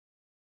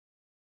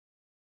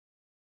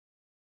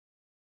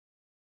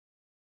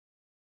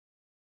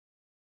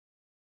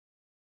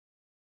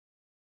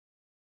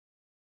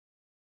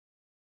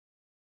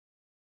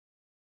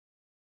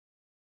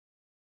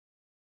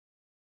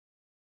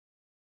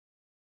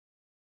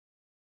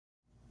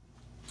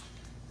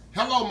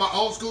Hello my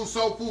old school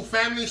soul food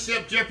family,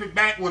 Chef Jeffrey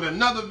back with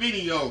another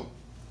video.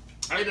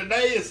 Hey,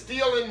 today is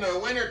still in the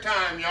winter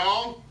time,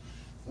 y'all.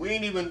 I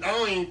don't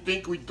even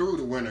think we through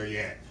the winter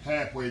yet,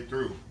 halfway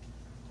through.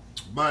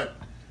 But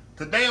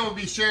today I'm gonna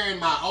be sharing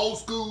my old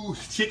school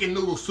chicken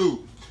noodle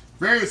soup.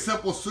 Very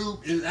simple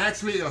soup. It's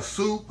actually a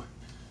soup.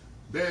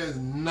 There's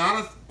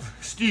not a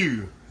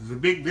stew. There's a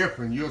big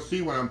difference. You'll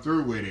see when I'm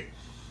through with it.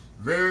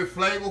 Very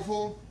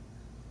flavorful.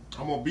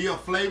 I'm gonna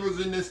build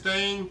flavors in this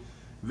thing.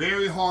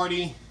 Very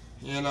hearty.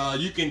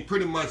 And you can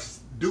pretty much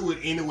do it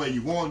any way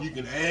you want. You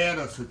can add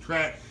or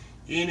subtract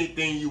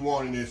anything you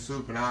want in this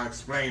soup, and I'll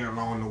explain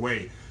along the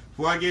way.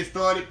 Before I get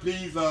started,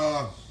 please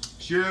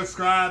share,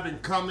 subscribe, and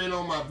comment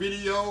on my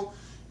video.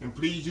 And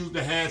please use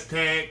the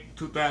hashtag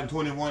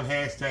 2021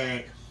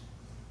 hashtag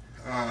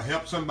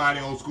help somebody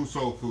old school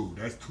soul food.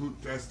 That's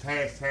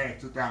hashtag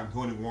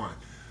 2021.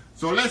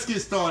 So let's get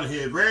started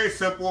here. Very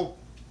simple.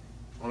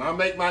 When I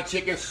make my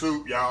chicken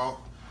soup, y'all,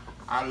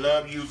 I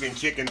love using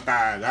chicken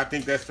thighs. I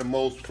think that's the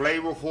most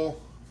flavorful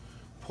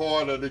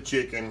part of the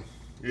chicken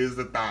is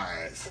the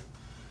thighs.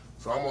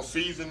 So I'm going to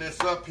season this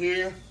up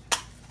here.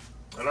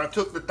 And I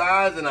took the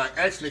thighs and I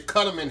actually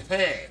cut them in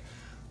half.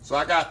 So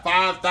I got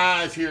 5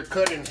 thighs here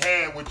cut in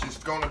half, which is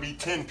going to be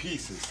 10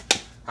 pieces.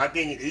 I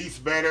think it eats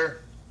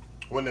better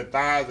when the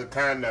thighs are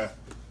kind of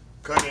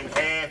cut in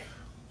half.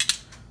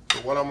 So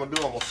what I'm going to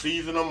do, I'm going to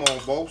season them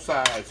on both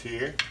sides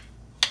here.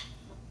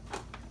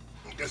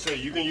 Like I say,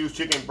 you can use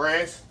chicken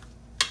breast,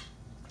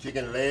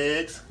 chicken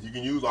legs. You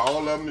can use all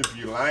of them if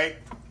you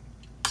like.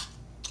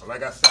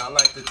 Like I said, I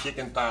like the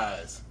chicken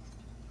thighs.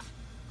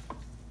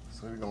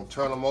 So we're going to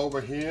turn them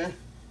over here.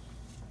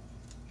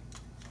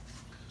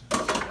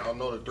 Y'all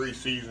know the 3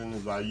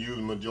 seasonings I use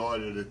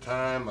majority of the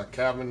time. My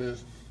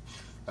cabinets.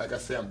 Like I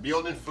said, I'm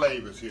building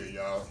flavors here,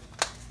 y'all.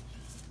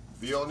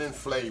 Building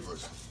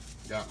flavors.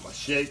 Got my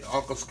shake,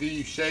 Uncle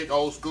Steve shake,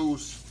 old school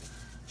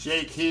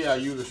shake here. I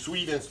use a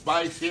sweet and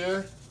spice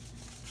here.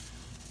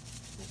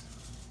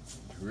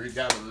 We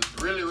got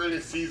to really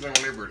season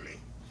liberally.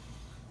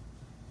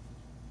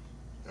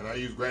 And I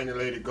use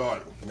granulated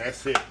garlic, and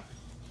that's it.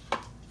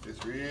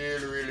 It's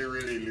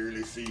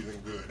really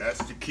seasoned good. That's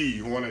the key.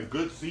 You want a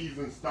good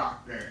seasoned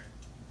stock there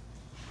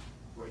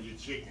for your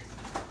chicken.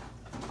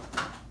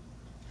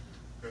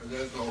 Because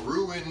there's no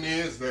roux in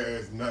this.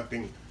 There's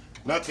nothing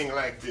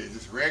like this.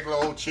 It's regular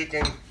old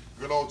chicken,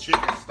 good old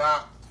chicken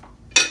stock.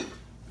 Let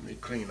me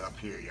clean up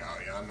here, y'all.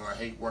 Y'all know I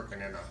hate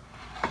working in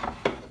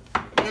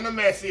a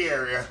messy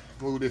area.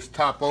 Move this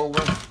top over.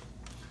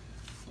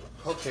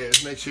 Okay,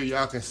 let's make sure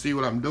y'all can see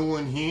what I'm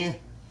doing here.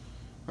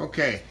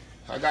 Okay,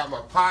 I got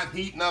my pot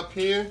heating up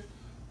here.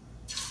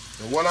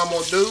 And what I'm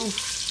gonna do,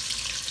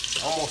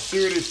 I'm gonna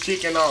sear this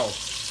chicken off.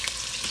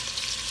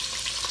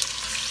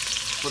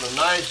 Put a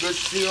nice good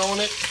sear on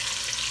it.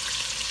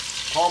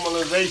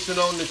 Caramelization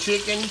on the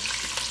chicken.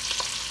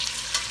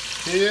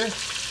 Here.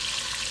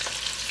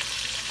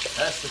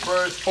 That's the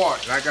first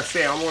part. Like I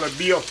said, I'm gonna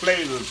build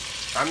flavors.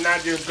 I'm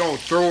not just going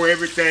to throw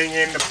everything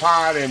in the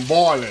pot and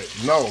boil it.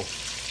 No.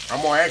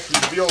 I'm going to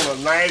actually build a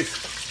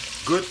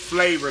nice, good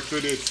flavor to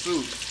this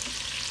soup.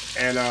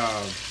 And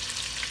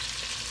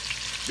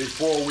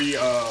before we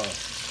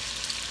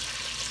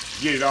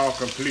get it all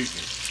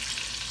completed.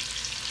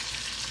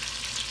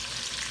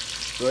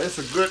 So it's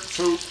a good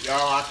soup,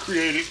 y'all. I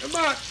created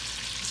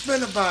it's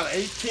been about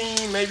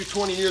 18, maybe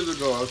 20 years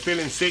ago. I was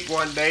feeling sick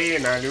one day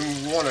and I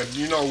didn't want to,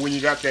 you know, when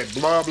you got that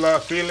blah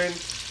feeling.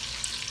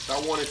 I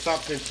wanted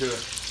something to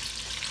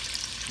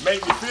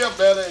make me feel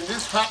better, and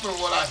this happened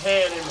what I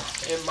had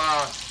in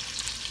my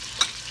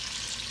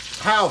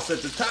house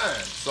at the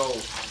time. So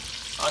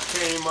I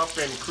came up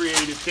and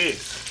created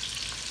this.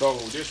 So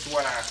this is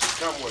what I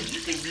come with.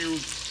 You can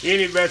use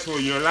any vegetable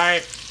you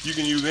like. You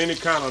can use any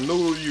kind of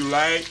noodle you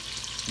like.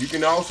 You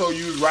can also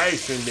use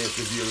rice in this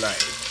if you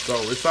like.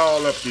 So it's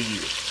all up to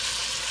you.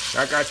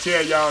 Like I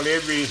tell y'all,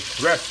 every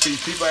recipe,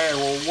 people ask,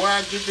 well, where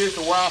I get this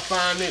or where I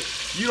find it?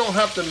 You don't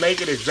have to make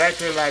it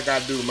exactly like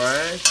I do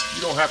mine.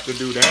 You don't have to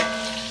do that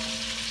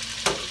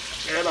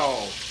at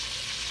all.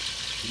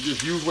 You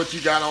just use what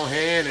you got on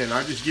hand, and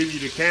I just give you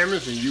the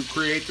cameras, and you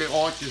create the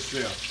art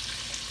yourself.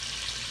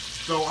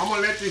 So I'm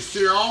going to let this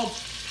sear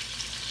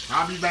off.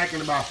 I'll be back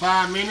in about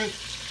 5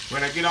 minutes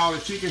when I get all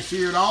the chicken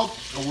seared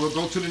off, and we'll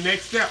go to the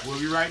next step. We'll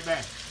be right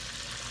back.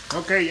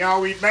 Okay,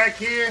 y'all, we back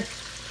here.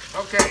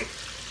 Okay.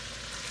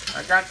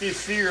 I got this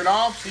seared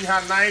off. See how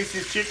nice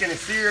this chicken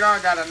is seared off?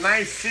 I got a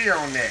nice sear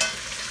on that.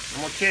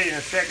 I'm going to tell you in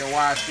a second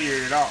why I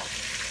seared it off.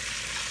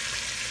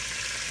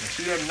 You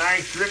see that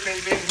nice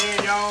drippings in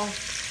here, y'all?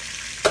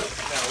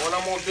 Now what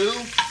I'm going to do,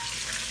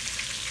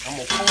 I'm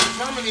going to pour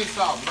some of this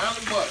off, not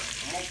the butter.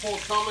 I'm going to pour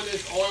some of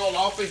this oil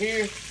off of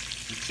here,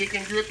 the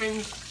chicken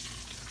drippings,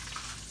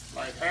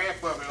 like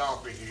half of it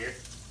off of here.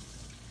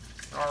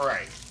 All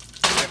right,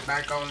 put that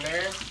back on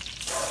there.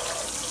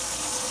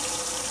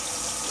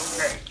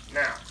 Okay,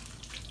 now,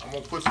 I'm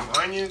going to put some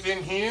onions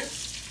in here.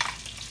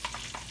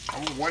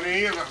 What it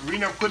is, the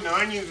reason I'm putting the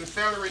onions and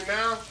celery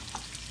now,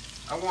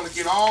 I want to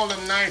get all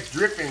them nice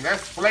drippings.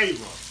 That's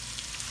flavor.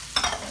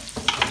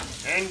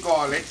 And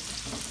garlic.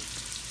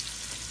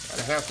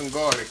 to have some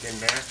garlic in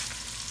there.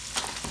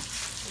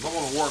 I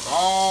want to work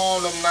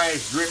all them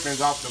nice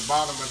drippings off the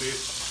bottom of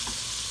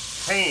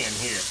this pan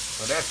here.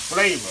 So that's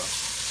flavor.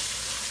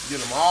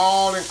 Get them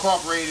all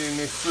incorporated in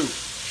this soup.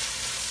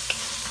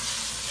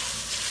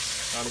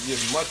 Try to get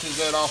as much of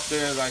that off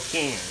there as I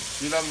can.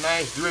 See them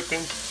nice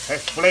drippings?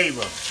 That's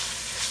flavor.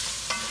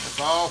 That's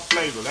all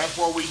flavor. That's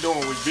what we're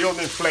doing. We're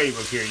building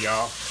flavors here,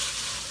 y'all.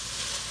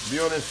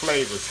 Building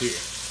flavors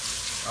here.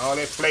 All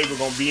that flavor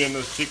gonna be in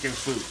this chicken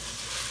soup.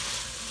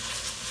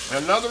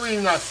 Another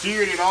reason I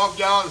seared it off,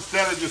 y'all,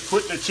 instead of just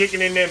putting the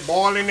chicken in there and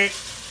boiling it,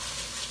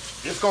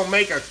 it's gonna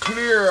make the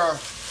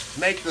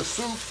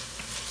soup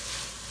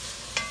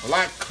a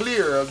lot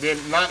clearer than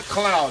not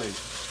cloudy.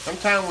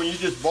 Sometimes when you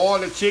just boil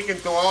the chicken,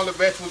 throw all the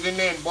vegetables in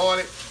there and boil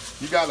it,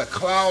 you got a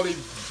cloudy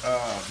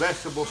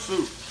vegetable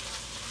soup.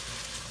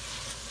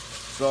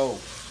 So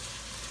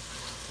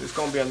it's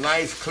gonna be a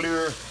nice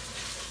clear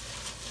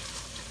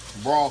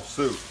broth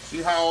soup.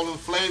 See how all them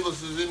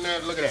flavors is in there?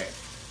 Look at that.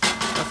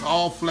 That's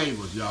all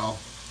flavors, y'all.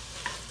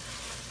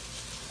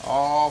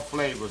 All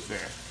flavors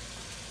there.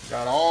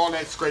 Got all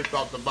that scraped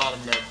off the bottom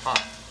of that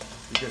pot.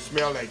 You can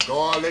smell that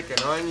garlic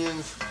and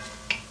onions.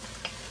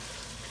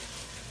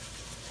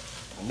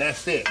 And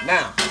that's it.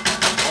 Now,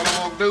 what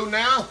I'm gonna do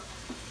now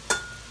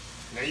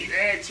you can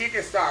add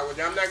chicken stock. Which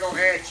I'm not gonna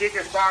add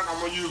chicken stock. I'm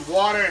gonna use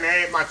water and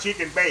add my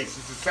chicken base.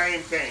 It's the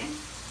same thing.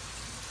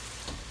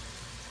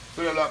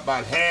 Fill up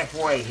about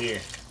halfway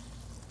here.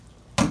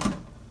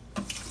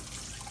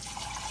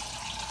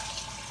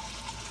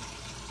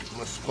 Get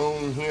my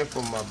spoon here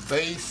for my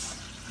base.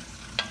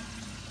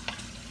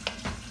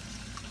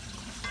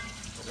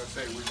 Like I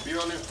say, we're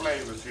building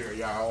flavors here,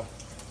 y'all.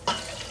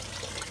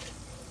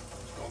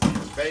 It's gonna be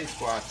the base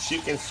for our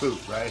chicken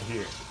soup right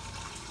here.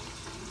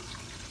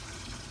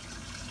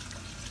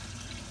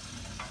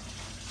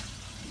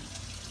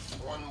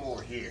 One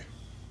more here.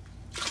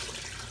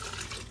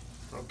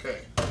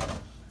 Okay.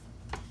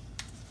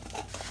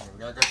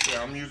 Like I said,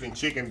 I'm using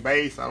chicken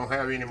base. I don't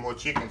have any more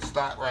chicken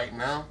stock right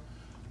now.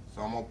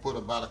 So I'm gonna put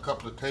about a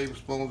couple of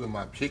tablespoons of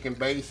my chicken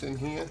base in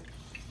here.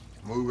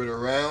 Move it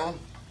around.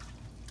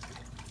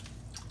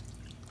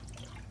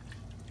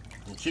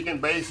 The chicken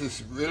base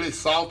is really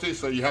salty,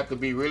 so you have to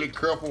be really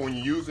careful when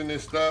you're using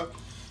this stuff.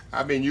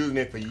 I've been using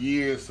it for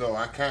years, so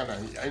I can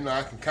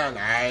kind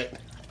of add.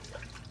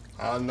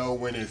 I'll know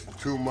when it's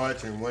too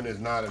much and when it's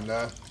not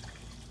enough.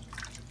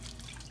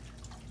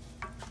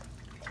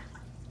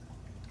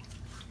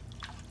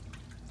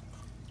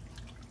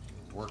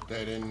 Work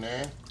that in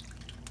there.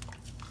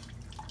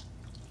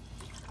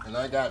 And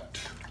I got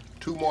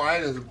 2 more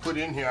items to put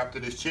in here after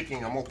this chicken.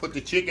 I'm gonna put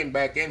the chicken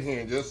back in here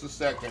in just a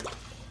second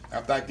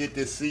after I get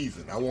this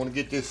seasoned. I want to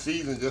get this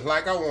seasoned just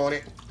like I want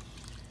it,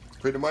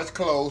 pretty much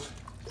close.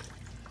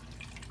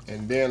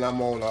 And then I'm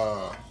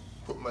gonna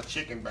put my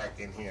chicken back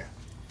in here.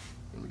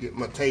 Let me get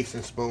my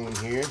tasting spoon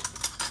here.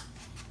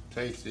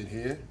 Taste it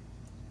here.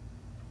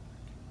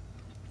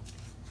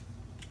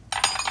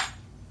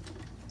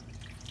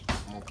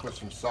 I'm gonna put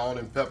some salt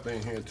and pepper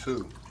in here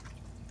too.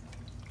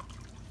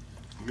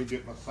 Let me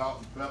get my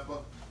salt and pepper.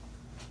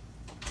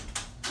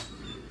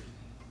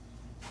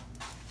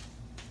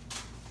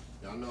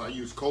 Y'all know I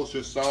use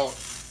kosher salt.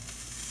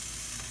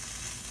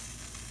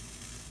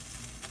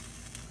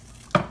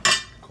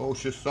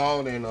 Kosher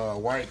salt and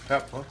white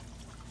pepper.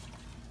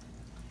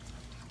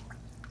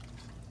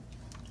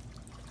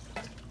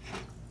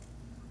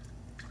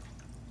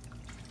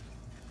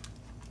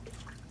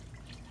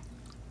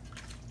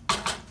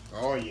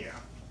 Oh yeah.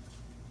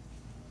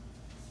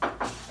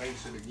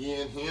 Taste it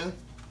again here.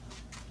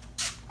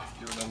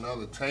 Give it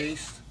another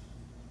taste.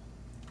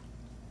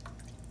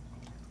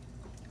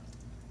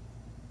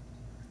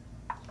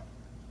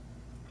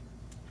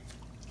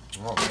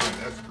 Oh man,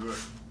 that's good.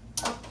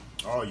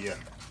 Oh yeah.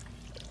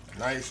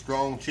 Nice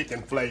strong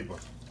chicken flavor.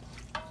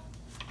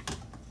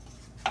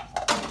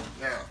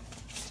 Now,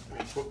 let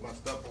me put my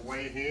stuff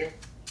away here.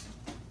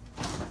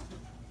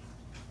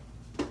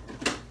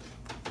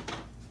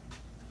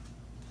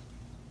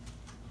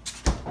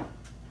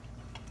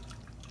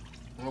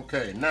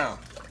 Okay, now,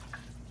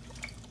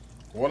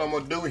 what I'm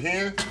gonna do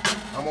here,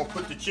 I'm gonna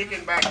put the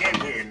chicken back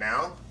in here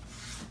now.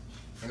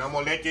 And I'm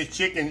gonna let this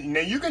chicken, now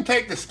you can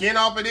take the skin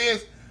off of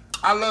this.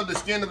 I love the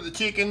skin of the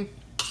chicken.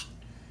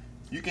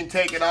 You can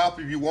take it off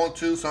if you want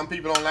to. Some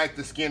people don't like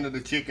the skin of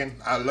the chicken.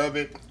 I love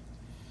it.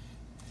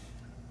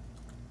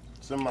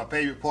 Some of my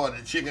favorite part of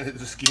the chicken is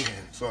the skin.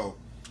 So,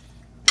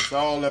 it's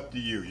all up to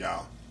you,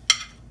 y'all.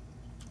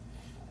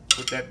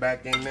 Put that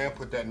back in there,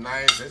 put that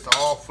nice, it's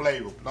all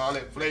flavor. Put all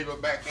that flavor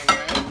back in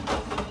there.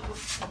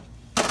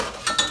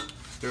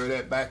 Stir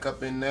that back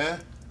up in there.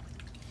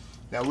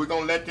 Now we're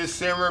gonna let this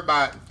simmer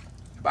about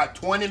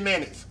 20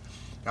 minutes.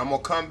 I'm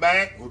gonna come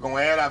back, we're gonna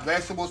add our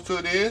vegetables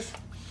to this.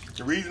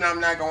 The reason I'm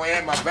not gonna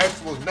add my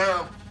vegetables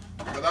now,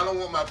 because I don't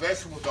want my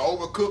vegetables to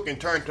overcook and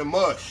turn to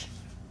mush.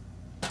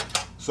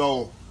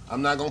 So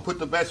I'm not gonna put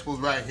the vegetables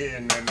right here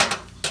in there now.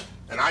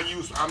 And I'm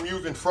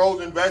using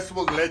frozen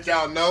vegetables to let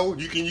y'all know.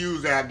 You can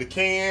use out of the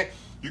can,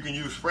 you can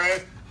use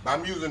fresh.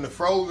 I'm using the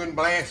frozen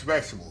blanched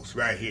vegetables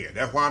right here.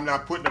 That's why I'm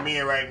not putting them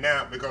in right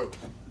now, because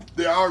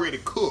they're already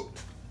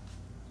cooked.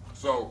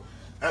 So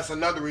that's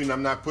another reason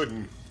I'm not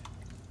putting.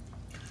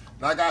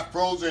 I got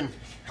frozen,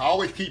 I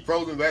always keep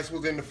frozen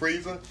vegetables in the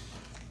freezer.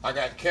 I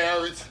got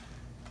carrots,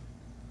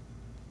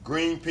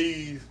 green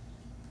peas,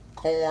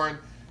 corn,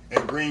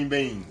 and green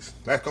beans.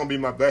 That's gonna be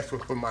my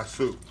vegetables for my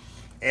soup.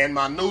 And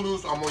my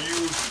noodles, I'm gonna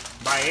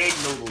use my egg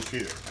noodles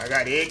here. I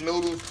got egg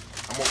noodles.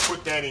 I'm gonna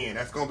put that in.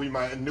 That's gonna be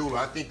my noodle.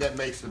 I think that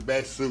makes the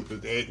best soup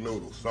is the egg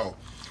noodles. So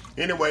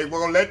anyway, we're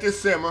gonna let this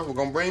simmer. We're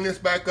gonna bring this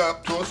back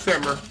up to a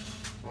simmer.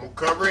 I'm gonna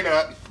cover it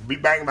up. Be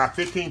back in about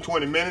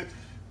 15-20 minutes.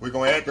 We're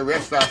gonna add the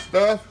rest of our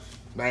stuff.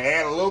 Now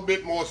add a little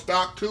bit more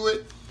stock to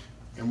it,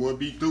 and we'll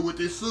be through with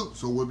this soup.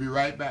 So we'll be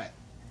right back.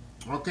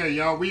 Okay,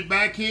 y'all, we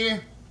back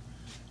here.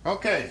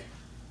 Okay,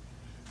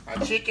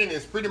 our chicken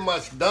is pretty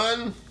much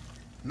done.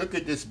 Look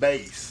at this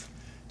base,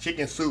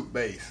 chicken soup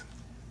base.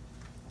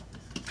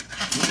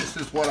 This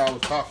is what I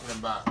was talking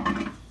about.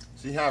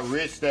 See how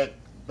rich that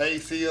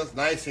base is?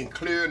 Nice and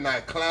clear,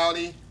 not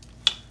cloudy.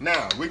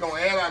 Now, we're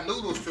going to add our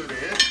noodles to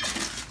this.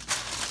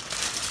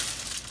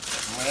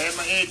 I'm going to add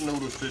my egg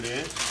noodles to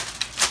this.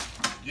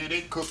 Get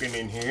it cooking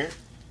in here.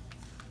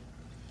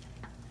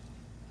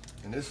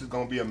 And this is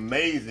going to be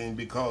amazing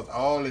because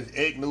all this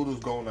egg noodles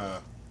going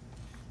to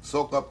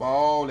soak up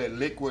all that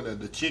liquid of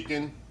the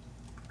chicken.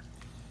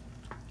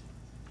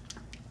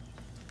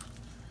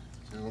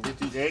 So we're going to get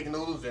these egg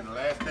noodles, and the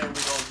last thing we're going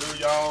to do,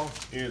 y'all,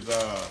 is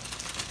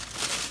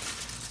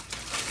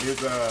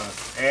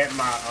add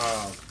my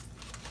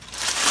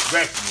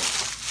vegetables.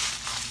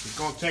 It's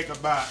going to take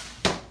about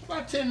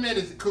 10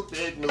 minutes to cook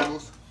the egg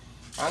noodles.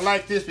 I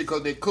like this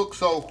because they cook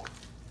so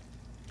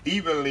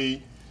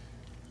evenly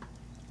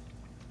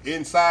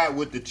inside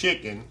with the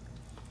chicken.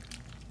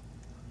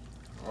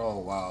 Oh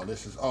wow,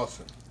 this is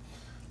awesome.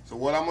 So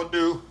what I'm gonna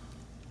do,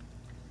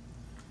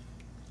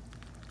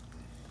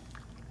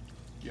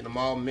 get them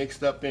all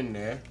mixed up in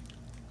there,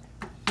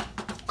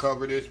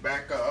 cover this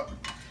back up.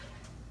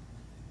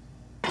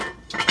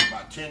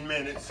 About 10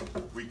 minutes,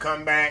 we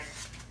come back,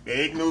 the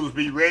egg noodles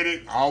be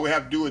ready. All we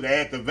have to do is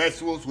add the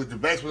vegetables. With the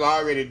vegetables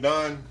already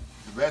done,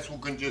 the vegetable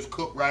can just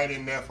cook right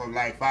in there for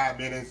like 5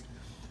 minutes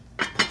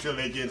until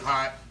they get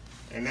hot,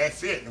 and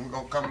that's it. And we're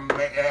gonna come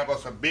back and have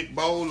us a big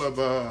bowl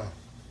of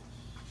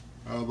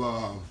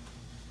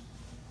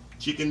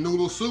chicken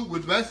noodle soup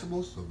with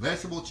vegetables. A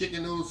vegetable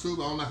chicken noodle soup.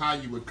 I don't know how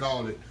you would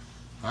call it.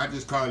 I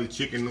just call it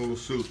chicken noodle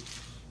soup.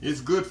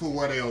 It's good for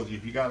what else?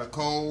 If you got a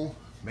cold,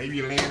 maybe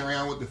you're laying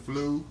around with the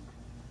flu,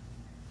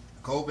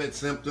 COVID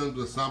symptoms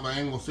or something. I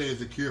ain't gonna say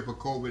it's a cure for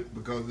COVID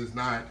because it's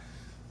not,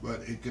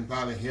 but it can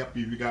probably help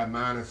you if you got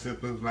minor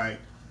symptoms like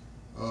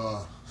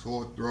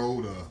sore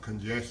throat or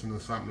congestion or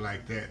something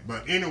like that.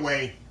 But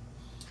anyway,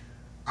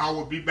 I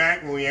will be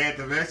back when we add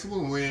the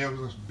vegetables and we have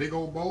this big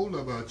old bowl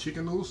of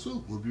chicken noodle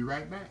soup. We'll be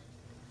right back.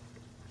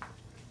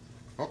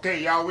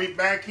 Okay, y'all, we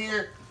back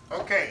here.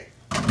 Okay,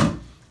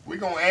 we're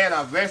gonna add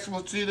our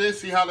vegetables to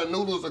this. See how the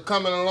noodles are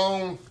coming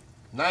along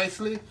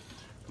nicely?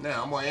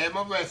 Now I'm gonna add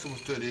my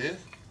vegetables to this.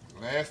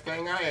 Last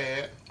thing I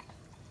add,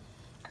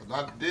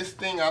 because this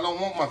thing, I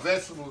don't want my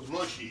vegetables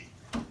mushy,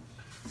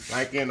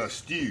 like in a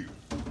stew.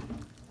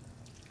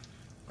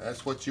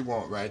 That's what you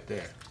want right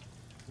there.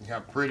 See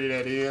how pretty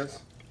that is?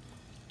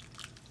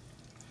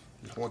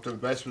 Just want the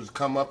vegetables to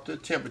come up to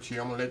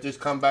temperature. I'm going to let this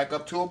come back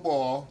up to a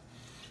boil.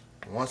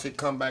 Once it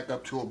come back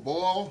up to a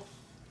boil,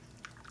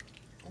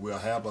 we'll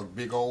have a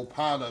big old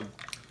pot of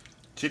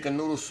chicken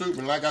noodle soup.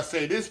 And like I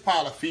say, this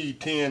pot will feed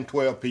 10,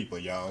 12 people,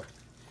 y'all.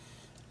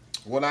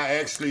 What I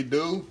actually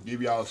do,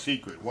 give y'all a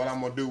secret. What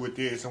I'm going to do with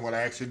this, and what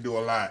I actually do a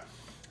lot,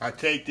 I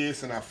take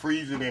this and I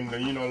freeze it in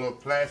the, you know, little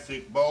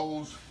plastic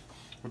bowls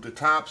with the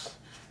tops,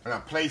 and I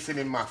place it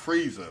in my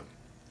freezer.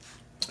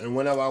 And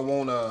whenever I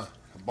want a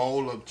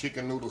bowl of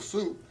chicken noodle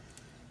soup,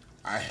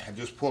 I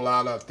just pull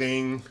out a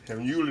thing,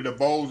 and usually the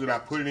bowls that I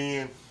put it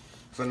in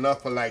is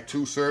enough for like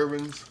 2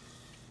 servings.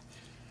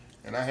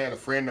 And I had a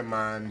friend of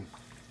mine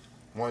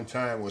one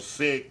time was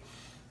sick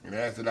and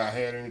asked if I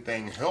had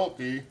anything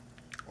healthy,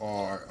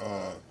 or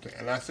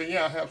and I said,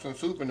 yeah, I have some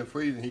soup in the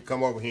freezer. And he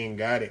come over here and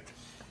got it,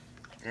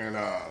 and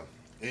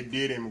it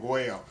did him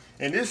well.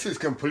 And this is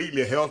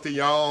completely healthy,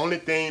 y'all. Only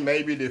thing,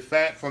 maybe the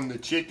fat from the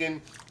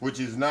chicken, which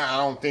is not, I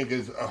don't think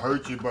is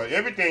hurt you, but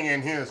everything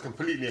in here is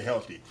completely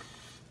healthy.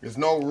 There's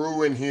no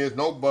roux in here, there's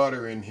no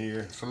butter in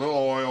here. It's a little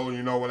oil,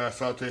 you know, when I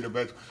saute the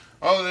vegetables.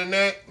 Other than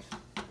that,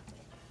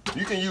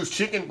 you can use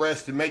chicken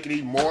breast to make it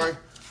even more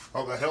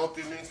of a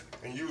healthiness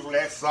and use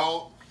less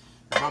salt.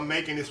 If I'm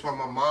making this for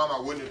my mom, I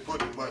wouldn't have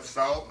put as much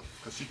salt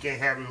because she can't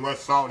have as much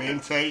salt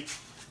intake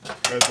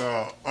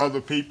as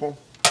other people.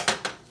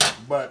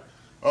 But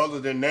other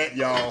than that,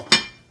 y'all,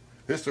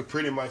 this is a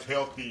pretty much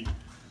healthy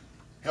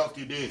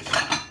dish.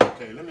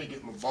 Okay, let me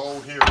get my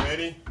bowl here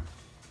ready,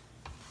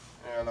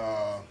 and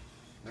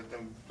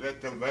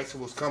let them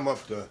vegetables come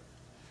up to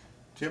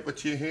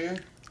temperature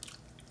here.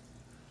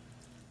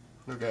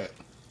 Look at that.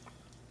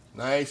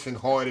 Nice and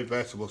hearty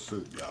vegetable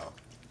soup, y'all.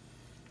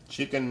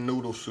 chicken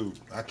noodle soup.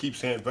 I keep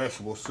saying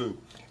vegetable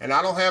soup. And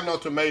I don't have no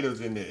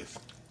tomatoes in this.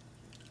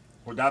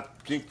 I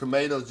think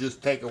tomatoes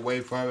just take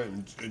away from it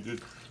and it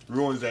just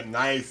ruins that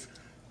nice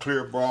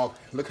clear broth.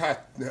 Look how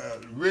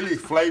really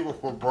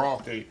flavorful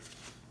brothy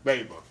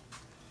flavor.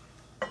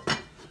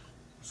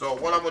 So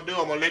what I'm gonna do,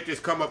 I'm gonna let this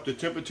come up to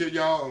temperature,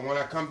 y'all, and when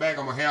I come back,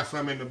 I'm gonna have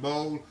some in the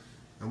bowl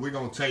and we're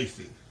gonna taste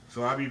it.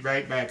 So I'll be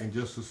right back in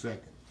just a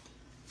second.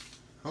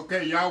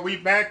 Okay, y'all, we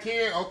back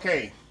here.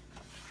 Okay.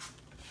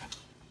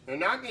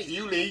 And I can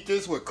usually eat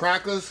this with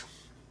crackers,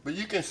 but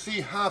you can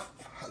see how,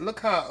 look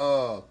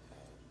how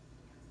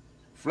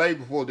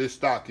flavorful this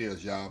stock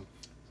is, y'all.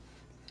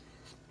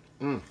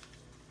 I'm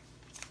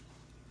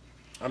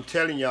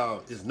telling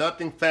y'all, there's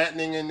nothing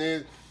fattening in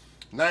this.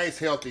 Nice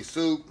healthy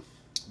soup.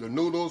 The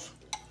noodles,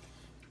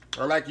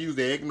 I like to use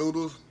the egg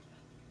noodles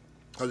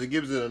because it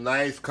gives it a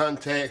nice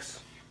context.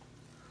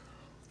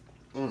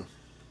 Of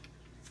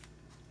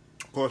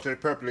course, they're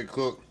perfectly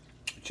cooked.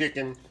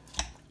 Chicken,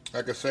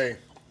 like I say,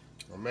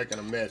 I'm making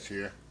a mess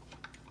here.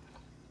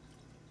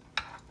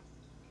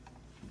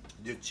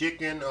 The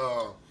chicken,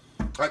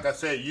 like I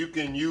said, you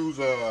can use,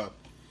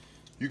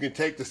 you can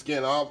take the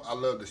skin off. I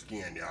love the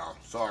skin, y'all.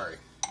 Sorry.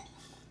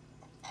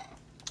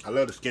 I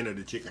love the skin of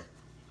the chicken.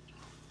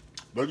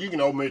 But you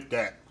can omit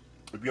that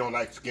if you don't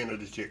like the skin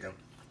of the chicken.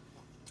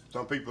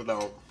 Some people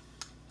don't.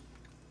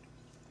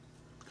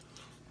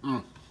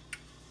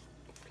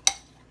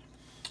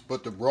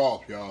 But the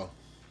broth, y'all,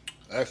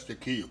 that's the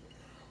key.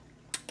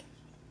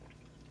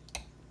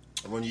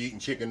 When you're eating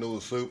chicken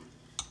noodle soup,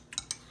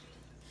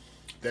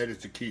 that is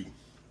the key.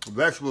 The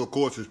vegetable, of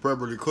course, is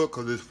perfectly cooked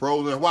because it's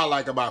frozen. What I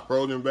like about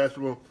frozen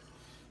vegetables,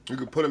 you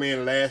can put them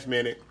in last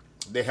minute.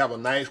 They have a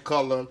nice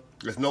color.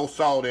 There's no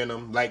salt in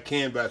them like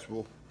canned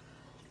vegetables.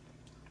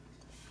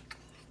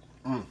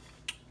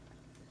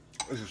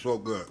 This is so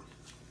good.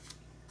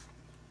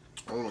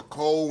 On a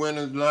cold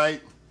winter's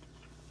night,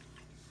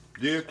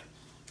 this,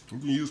 you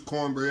can use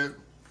cornbread.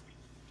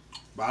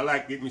 But I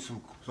like getting me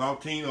some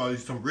saltine or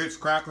some Ritz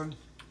crackers.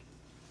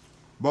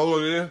 Bowl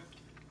of this.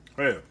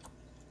 Hey,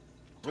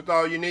 that's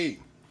all you need.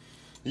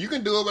 You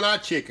can do it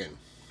without chicken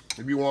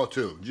if you want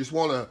to. Just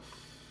want a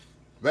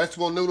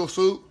vegetable noodle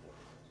soup.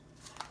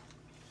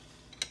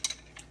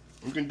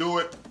 You can do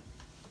it.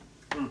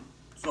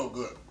 So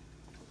good.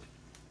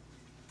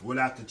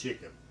 Without the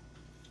chicken.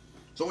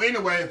 So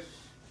anyway,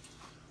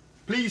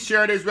 please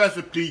share this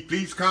recipe.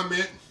 Please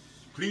comment.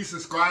 Please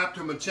subscribe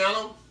to my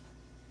channel.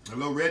 A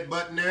little red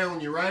button there on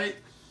your right.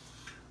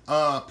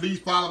 Please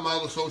follow my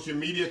other social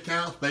media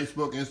accounts.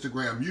 Facebook,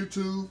 Instagram,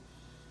 YouTube,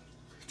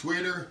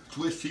 Twitter,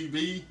 Twitch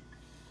TV,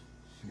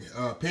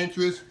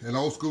 Pinterest, and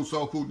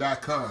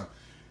oldschoolsoulfood.com.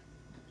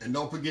 And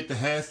don't forget the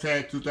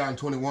hashtag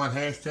 2021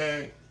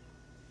 hashtag.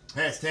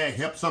 Hashtag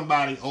help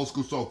somebody old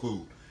school soul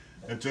food.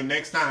 Until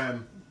next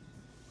time,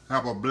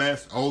 have a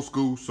blessed old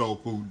school soul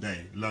food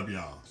day. Love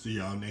y'all. See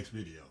y'all next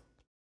video.